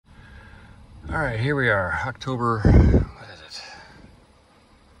All right, here we are, October, what is it?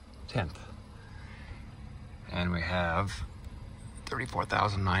 10th. And we have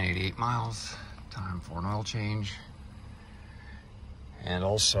 34,988 miles, time for an oil change. And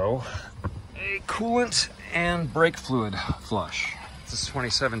also a coolant and brake fluid flush. This is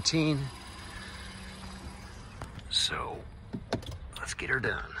 2017. So let's get her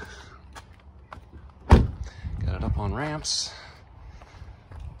done. Got it up on ramps.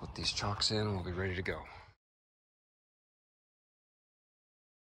 Put these chocks in and we'll be ready to go.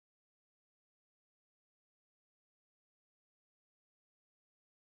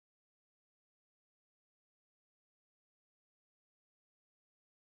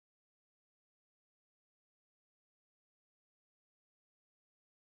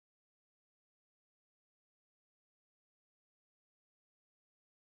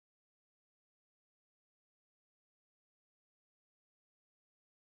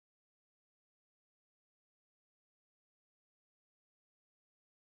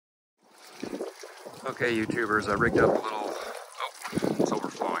 Okay, YouTubers, I rigged up a little, oh, it's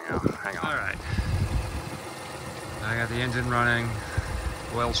overflowing now, hang on. All right, I got the engine running,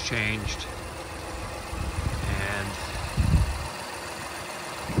 oil's changed, and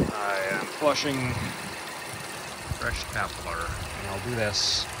I am flushing fresh tap water, and I'll do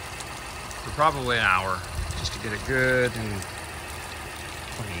this for probably an hour, just to get it good and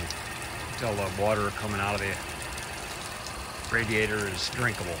clean, until the water coming out of the radiator is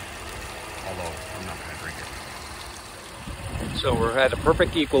drinkable. Although I'm not going to drink it. So we're at a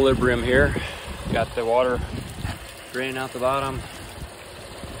perfect equilibrium here. Got the water draining out the bottom.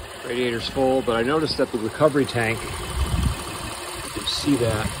 Radiator's full, but I noticed that the recovery tank, you can see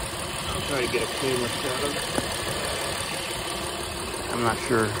that. I'll try to get a camera shot of it. I'm not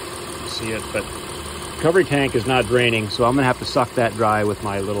sure you can see it, but the recovery tank is not draining, so I'm going to have to suck that dry with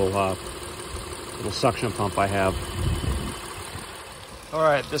my little suction pump I have. All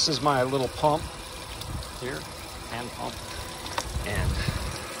right, this is my little pump here, hand pump, and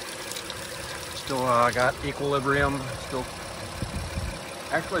still got equilibrium. Still,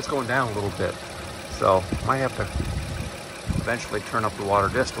 actually, it's going down a little bit, so might have to eventually turn up the water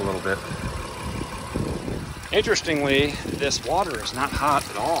just a little bit. Interestingly, this water is not hot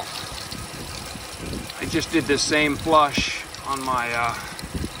at all. I just did this same flush on my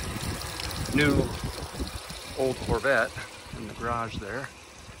new old Corvette in the garage there,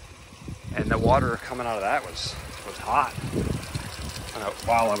 and the water coming out of that was hot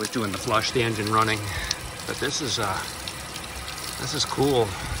while I was doing the flush, the engine running. But this is cool.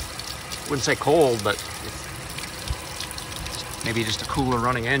 Wouldn't say cold, but maybe just a cooler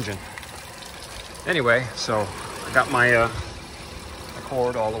running engine. Anyway, so I got my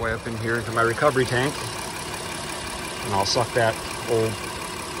cord all the way up in here into my recovery tank, and I'll suck that old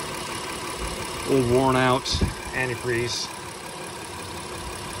worn out antifreeze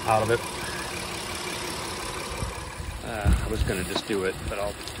out of it. I was going to just do it, but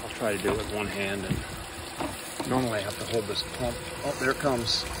I'll try to do it with one hand. And normally I have to hold this pump. Oh, there it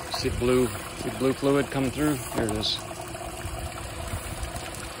comes. See the blue fluid coming through? There it is.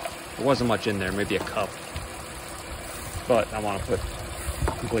 There wasn't much in there, maybe a cup. But I want to put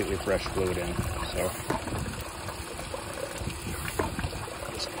completely fresh fluid in, so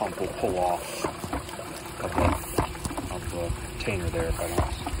this pump will pull off of the container there if I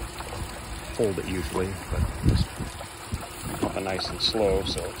don't hold it usually, but just pump it nice and slow,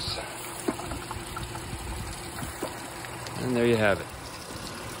 so it's, and there you have it.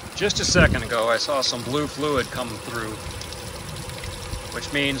 Just a second ago I saw some blue fluid come through,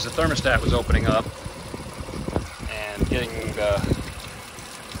 which means the thermostat was opening up and getting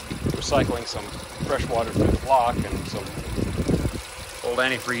recycling some fresh water through the block and some old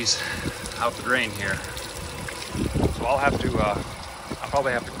antifreeze out the drain here. So I'll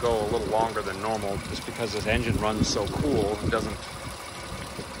probably have to go a little longer than normal, just because this engine runs so cool. It doesn't,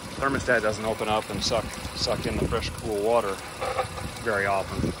 thermostat doesn't open up and suck in the fresh cool water very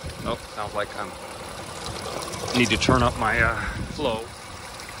often. Oh, sounds like I need to turn up my flow.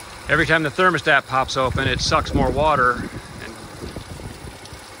 Every time the thermostat pops open, it sucks more water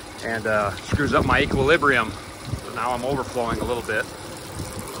and screws up my equilibrium. So now I'm overflowing a little bit.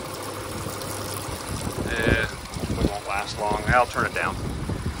 It won't last long. I'll turn it down.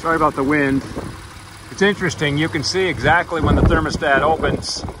 Sorry about the wind. It's interesting. You can see exactly when the thermostat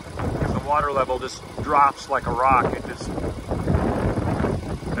opens, the water level just drops like a rock. It just,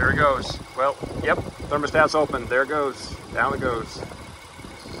 there it goes. Well, yep, thermostat's open. There it goes. Down it goes.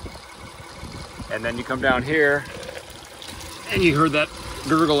 And then you come down here, and you heard that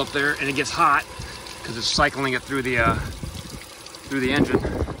gurgle up there, and it gets hot because it's cycling it through the engine.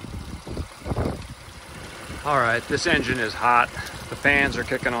 All right, this engine is hot. The fans are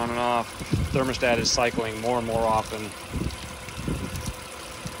kicking on and off. Thermostat is cycling more and more often.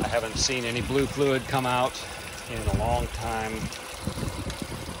 I haven't seen any blue fluid come out in a long time.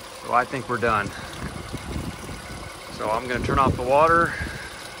 So I think we're done. So I'm gonna turn off the water,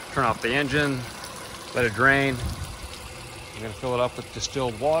 turn off the engine, let it drain. I'm gonna fill it up with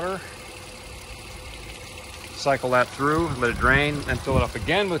distilled water, cycle that through, let it drain, and fill it up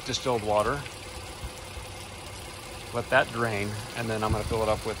again with distilled water. Let that drain, and then I'm gonna fill it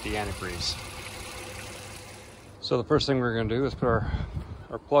up with the antifreeze. So the first thing we're gonna do is put our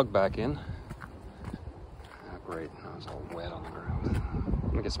plug back in. Oh, great, now it's all wet on the ground.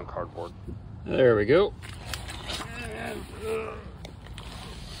 Let me get some cardboard. There we go. And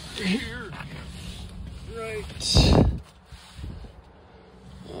here, right.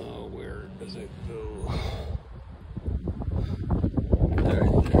 Oh, where does it go? Right there.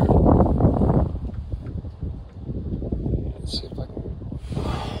 Let's see if I can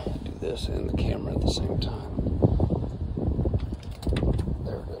do this and the camera at the same time.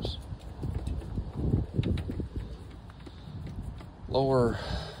 There it is. Lower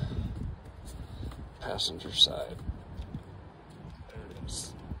passenger side. There it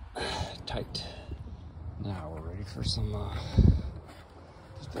is. Tight. Now we're ready for some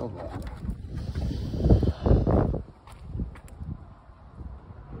distilled water.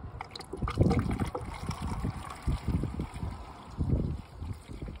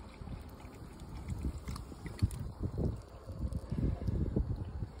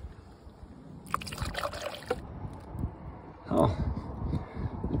 Oh,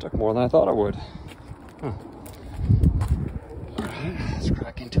 it took more than I thought it would. Huh. All right, let's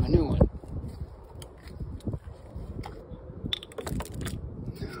crack into a new one.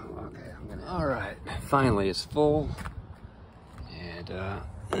 Okay, all right, finally it's full, and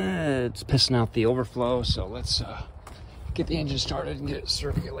it's pissing out the overflow. So let's get the engine started and get it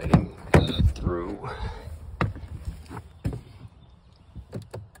circulating through.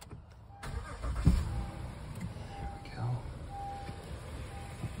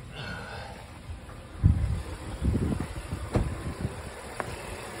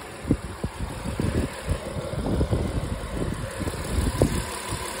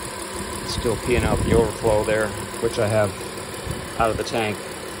 Still peeing out the overflow there, which I have out of the tank.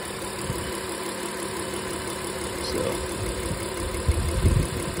 So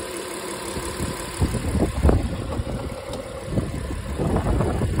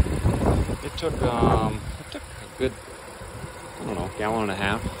it took a good, I don't know, gallon and a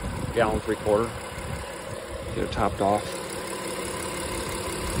half, gallon 3/4, get it topped off,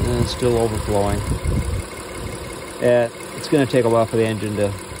 and it's still overflowing. Yeah, it's going to take a while for the engine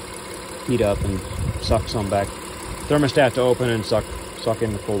to heat up and suck some back. Thermostat to open and suck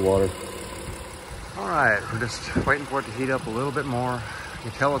in the cold water. All right, we're just waiting for it to heat up a little bit more. You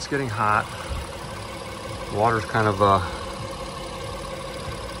can tell it's getting hot. The water's kind of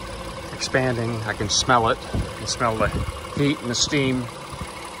expanding. I can smell it. I can smell the heat and the steam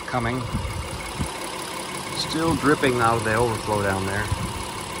coming. Still dripping out of the overflow down there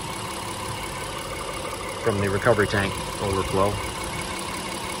from the recovery tank overflow.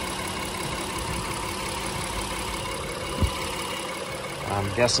 I'm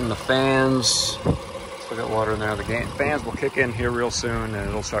guessing the fans, still got water in there, the fans will kick in here real soon and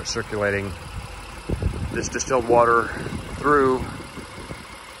it'll start circulating this distilled water through,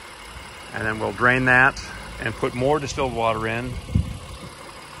 and then we'll drain that and put more distilled water in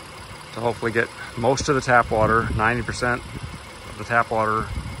to hopefully get most of the tap water, 90% of the tap water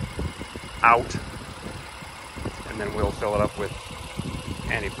out, and then we'll fill it up with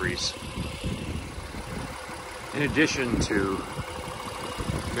antifreeze. In addition to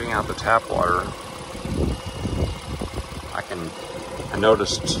getting out the tap water, I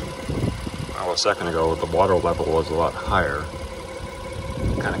noticed, well, a second ago, the water level was a lot higher.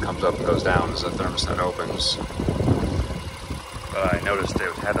 It kind of comes up and goes down as the thermostat opens. But I noticed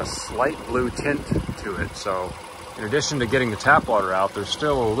it had a slight blue tint to it. So in addition to getting the tap water out, there's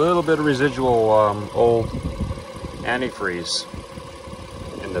still a little bit of residual old antifreeze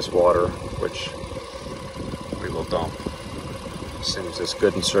in this water, which we will dump as soon as it's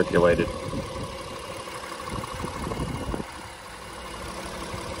good and circulated.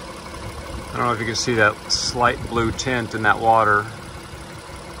 I don't know if you can see that slight blue tint in that water,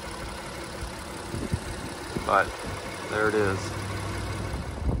 but there it is.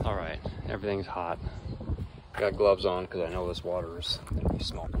 All right, everything's hot. Got gloves on because I know this water is going to be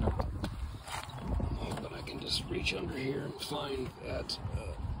smoking up. But I can just reach under here and find that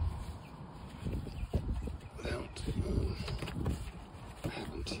I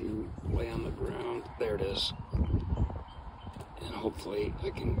haven't to lay on the ground. There it is. And hopefully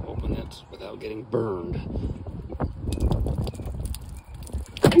I can open it without getting burned.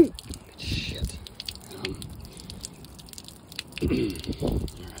 Shit. Alright.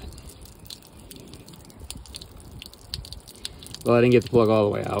 Well, I didn't get the plug all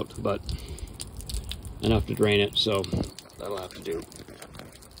the way out, but enough to drain it, so that'll have to do.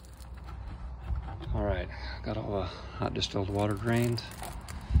 Alright, got all the hot distilled water drained.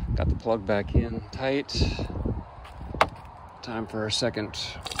 Got the plug back in tight. Time for our second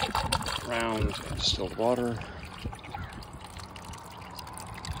round of distilled water.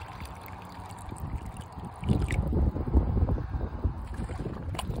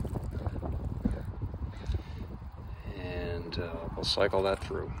 And we'll cycle that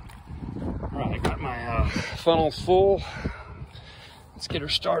through. Alright, I got my funnel full. Let's get her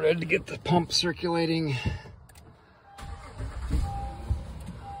started to get the pump circulating. There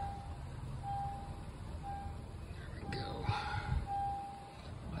we go.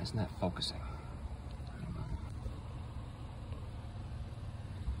 Why isn't that focusing? I don't know.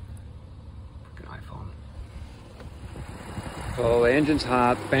 Freaking iPhone. So the engine's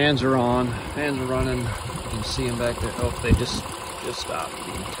hot, fans are on, fans are running. You can see them back there. Oh, they just stopped.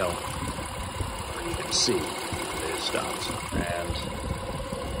 You can tell. Or you can see they just stopped. And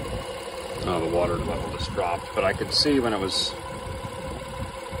the water level just dropped. But I could see when it was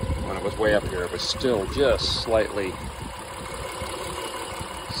way up here, it was still just slightly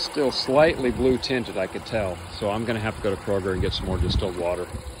blue tinted, I could tell. So I'm gonna have to go to Kroger and get some more distilled water.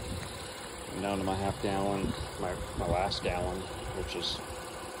 I'm down to my half gallon, my last gallon, which is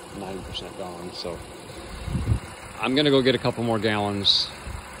 90% gone. So I'm gonna go get a couple more gallons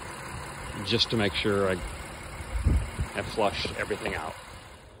just to make sure I have flushed everything out.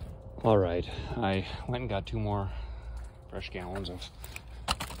 All right, I went and got 2 more fresh gallons of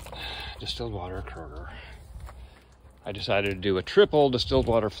distilled water at Kroger. I decided to do a triple distilled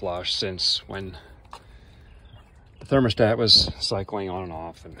water flush, since when the thermostat was cycling on and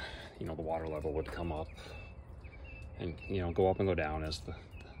off, and the water level would come up and go up and go down as the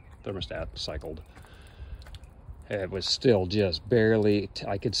thermostat cycled. It was still just barely,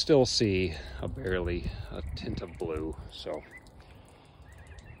 I could still see a tint of blue. So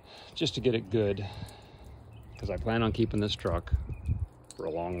just to get it good, because I plan on keeping this truck for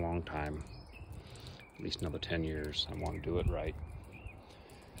a long time, at least another 10 years. I want to do it right.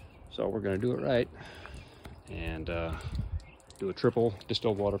 So we're going to do it right and do a triple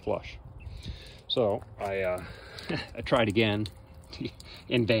distilled water flush. So I tried again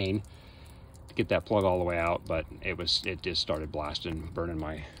in vain to get that plug all the way out, but it just started blasting, burning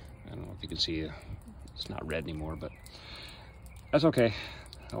my, I don't know if you can see, it's not red anymore, but that's okay.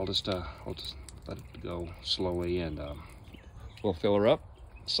 I'll just let it go slowly, and we'll fill her up,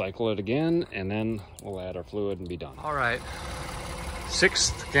 cycle it again, and then we'll add our fluid and be done. All right,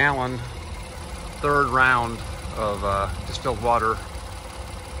 6th gallon, 3rd round of distilled water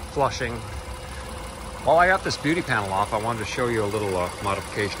flushing. While I got this beauty panel off, I wanted to show you a little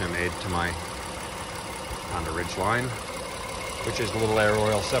modification I made to my Honda Ridgeline, which is the little air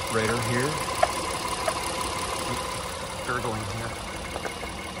oil separator here. Gurgling here.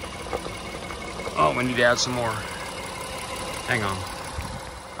 Oh, we need to add some more. Hang on.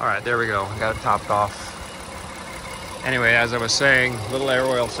 All right, there we go. Got it topped off. Anyway, as I was saying, little air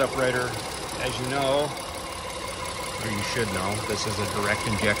oil separator. As you know, or you should know, this is a direct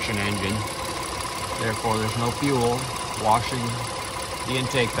injection engine. Therefore, there's no fuel washing the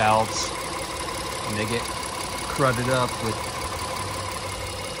intake valves, and they get crudded up with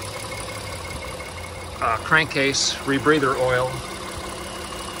crankcase rebreather oil,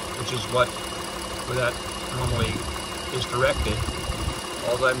 which is where that normally is directed.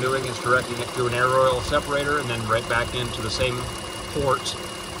 All I'm doing is directing it through an air oil separator and then right back into the same port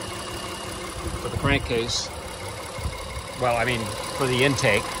for the crankcase. Well, I mean, for the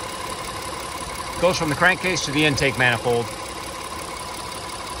intake. Goes from the crankcase to the intake manifold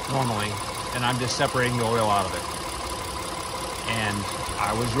normally, and I'm just separating the oil out of it. And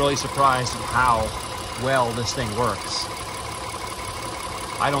I was really surprised at how well this thing works.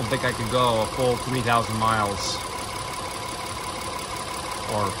 I don't think I could go a full 3,000 miles,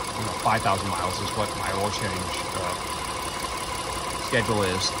 or 5,000 miles is what my oil change schedule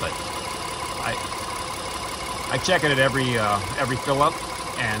is. But I check it at every fill up,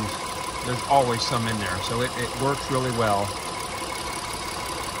 and there's always some in there, so it works really well,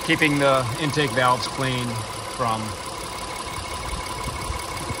 keeping the intake valves clean from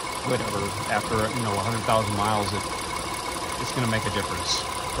whatever. After 100,000 miles, it's going to make a difference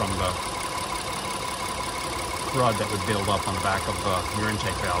from crud that would build up on the back of your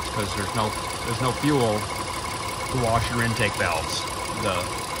intake valves, because there's no fuel to wash your intake valves. The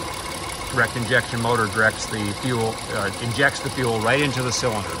direct injection motor directs the fuel, injects the fuel right into the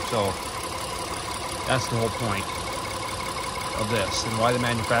cylinder. So that's the whole point of this, and why the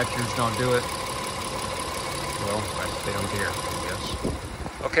manufacturers don't do it. Well, they don't care, I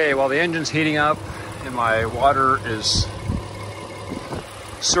guess. Okay, while the engine's heating up and my water is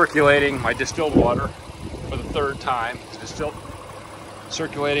circulating, my distilled water for the third time, it's still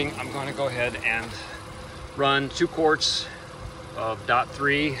circulating, I'm going to go ahead and run 2 quarts of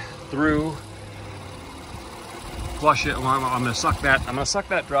 .3 through, flush it. I'm going to suck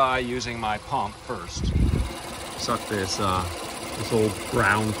that dry using my pump first. Suck this old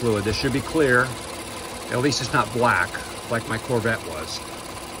brown fluid. This should be clear. At least it's not black like my Corvette was.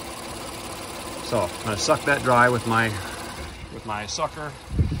 So I'm going to suck that dry with my sucker,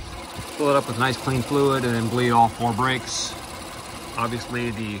 fill it up with nice clean fluid, and then bleed all 4 brakes.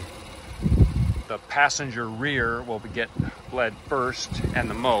 Obviously the passenger rear will get bled first and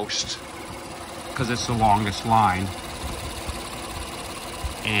the most, because it's the longest line.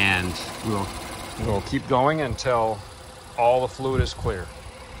 And we'll keep going until all the fluid is clear.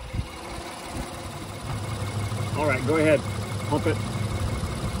 All right, go ahead, pump it.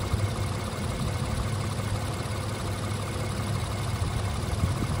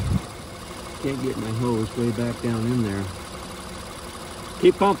 Can't get my hose way back down in there.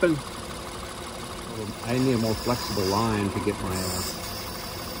 Keep pumping. I need a more flexible line to get my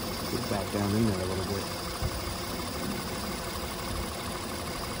get back down in there a little bit.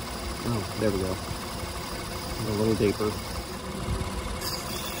 Oh, there we go. A little deeper.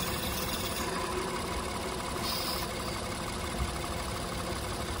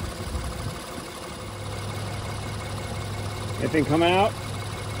 Anything coming out?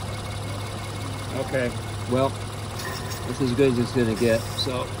 Okay, well, this is as good as it's gonna get.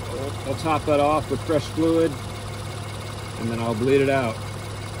 So I'll top that off with fresh fluid, and then I'll bleed it out,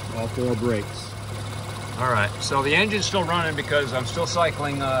 all 4 brakes. All right, so the engine's still running because I'm still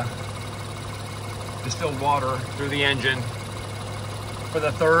cycling distilled water through the engine for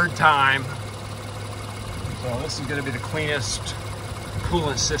the 3rd time. So this is gonna be the cleanest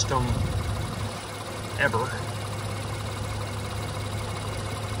coolant system ever.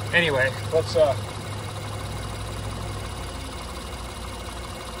 Anyway, let's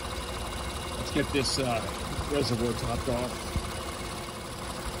get this reservoir topped off.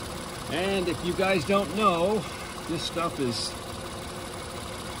 And if you guys don't know, this stuff is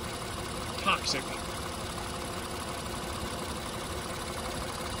toxic.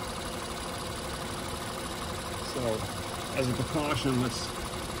 So, as a precaution, let's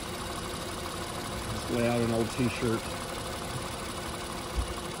lay out an old t-shirt,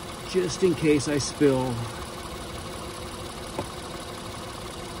 just in case I spill.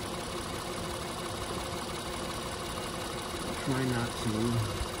 Try not to,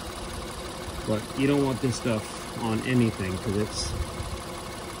 but you don't want this stuff on anything, because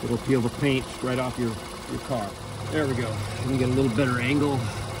it'll peel the paint right off your car. There we go. You can get a little better angle.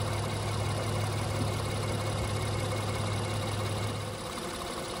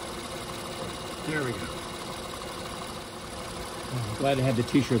 There we go. I'm glad I had the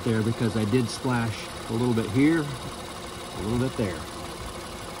t-shirt there, because I did splash a little bit here, a little bit there.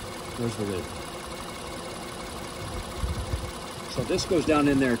 There's the lid. So this goes down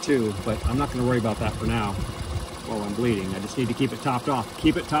in there too, but I'm not going to worry about that for now while I'm bleeding. I just need to keep it topped off.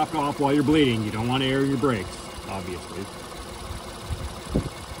 Keep it topped off while you're bleeding. You don't want to air your brakes, obviously.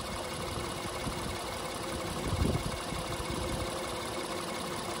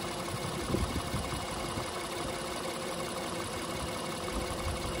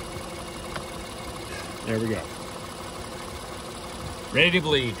 There we go. Ready to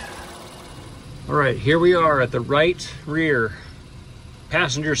bleed. All right, here we are at the right rear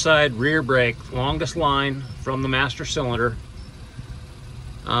passenger side rear brake, longest line from the master cylinder.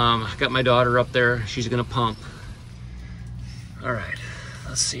 Got my daughter up there. She's gonna pump. All right,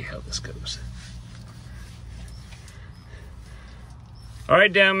 let's see how this goes. All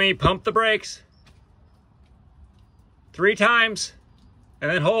right, Demi, pump the brakes 3 times and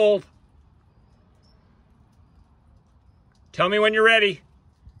then hold. Tell me when you're ready.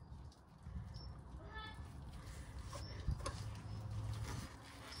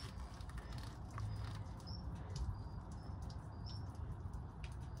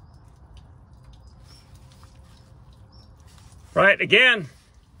 Right, again.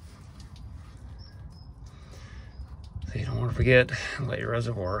 So you don't want to forget, let your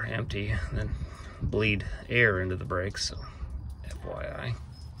reservoir empty and then bleed air into the brakes, so FYI.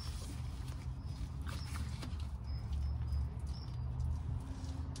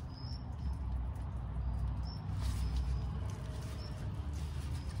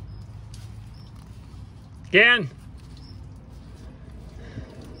 Again.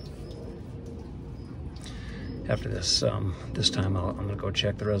 After this, this time I'm gonna go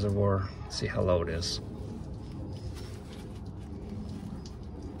check the reservoir, see how low it is.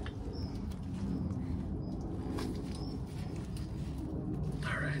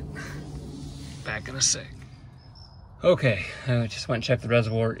 All right, back in a sec. Okay, I just went and checked the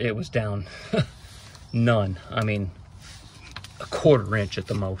reservoir. It was down none. I mean, a 1/4 inch at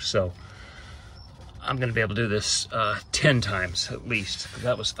the most. So I'm gonna be able to do this 10 times at least.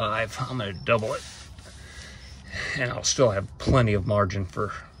 That was 5. I'm gonna double it. And I'll still have plenty of margin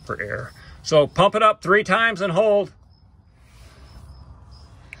for air. So pump it up 3 times and hold.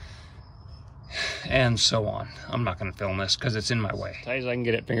 And so on. I'm not gonna film this because it's in my way. Tight as I can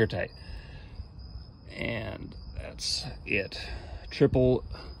get it, finger tight. And that's it. Triple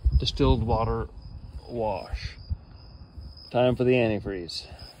distilled water wash. Time for the antifreeze.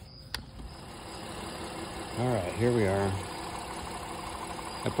 All right, here we are.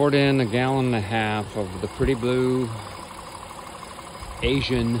 I poured in 1.5 gallons of the pretty blue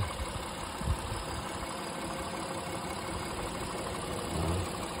Asian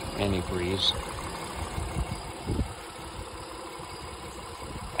antifreeze.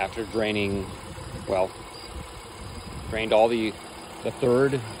 After draining, well, drained all the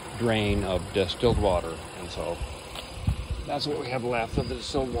 3rd drain of distilled water, and so that's what we have left of the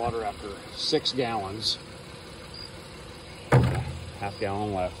distilled water after 6 gallons. 1/2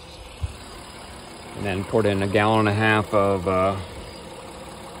 gallon left. And then poured in 1.5 gallons of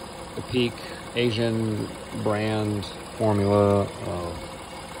the Peak Asian brand formula of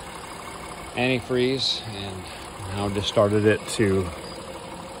antifreeze, and now just started it to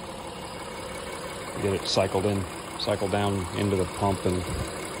get it cycled down into the pump and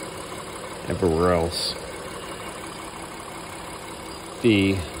everywhere else.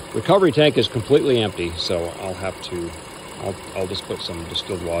 The recovery tank is completely empty, so I'll have to I'll just put some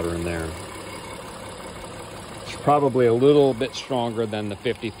distilled water in there. It's probably a little bit stronger than the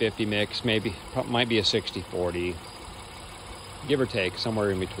 50-50 mix, maybe, might be a 60-40, give or take, somewhere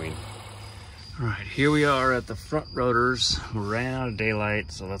in between. All right, here we are at the front rotors. We ran out of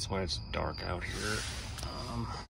daylight, so that's why it's dark out here.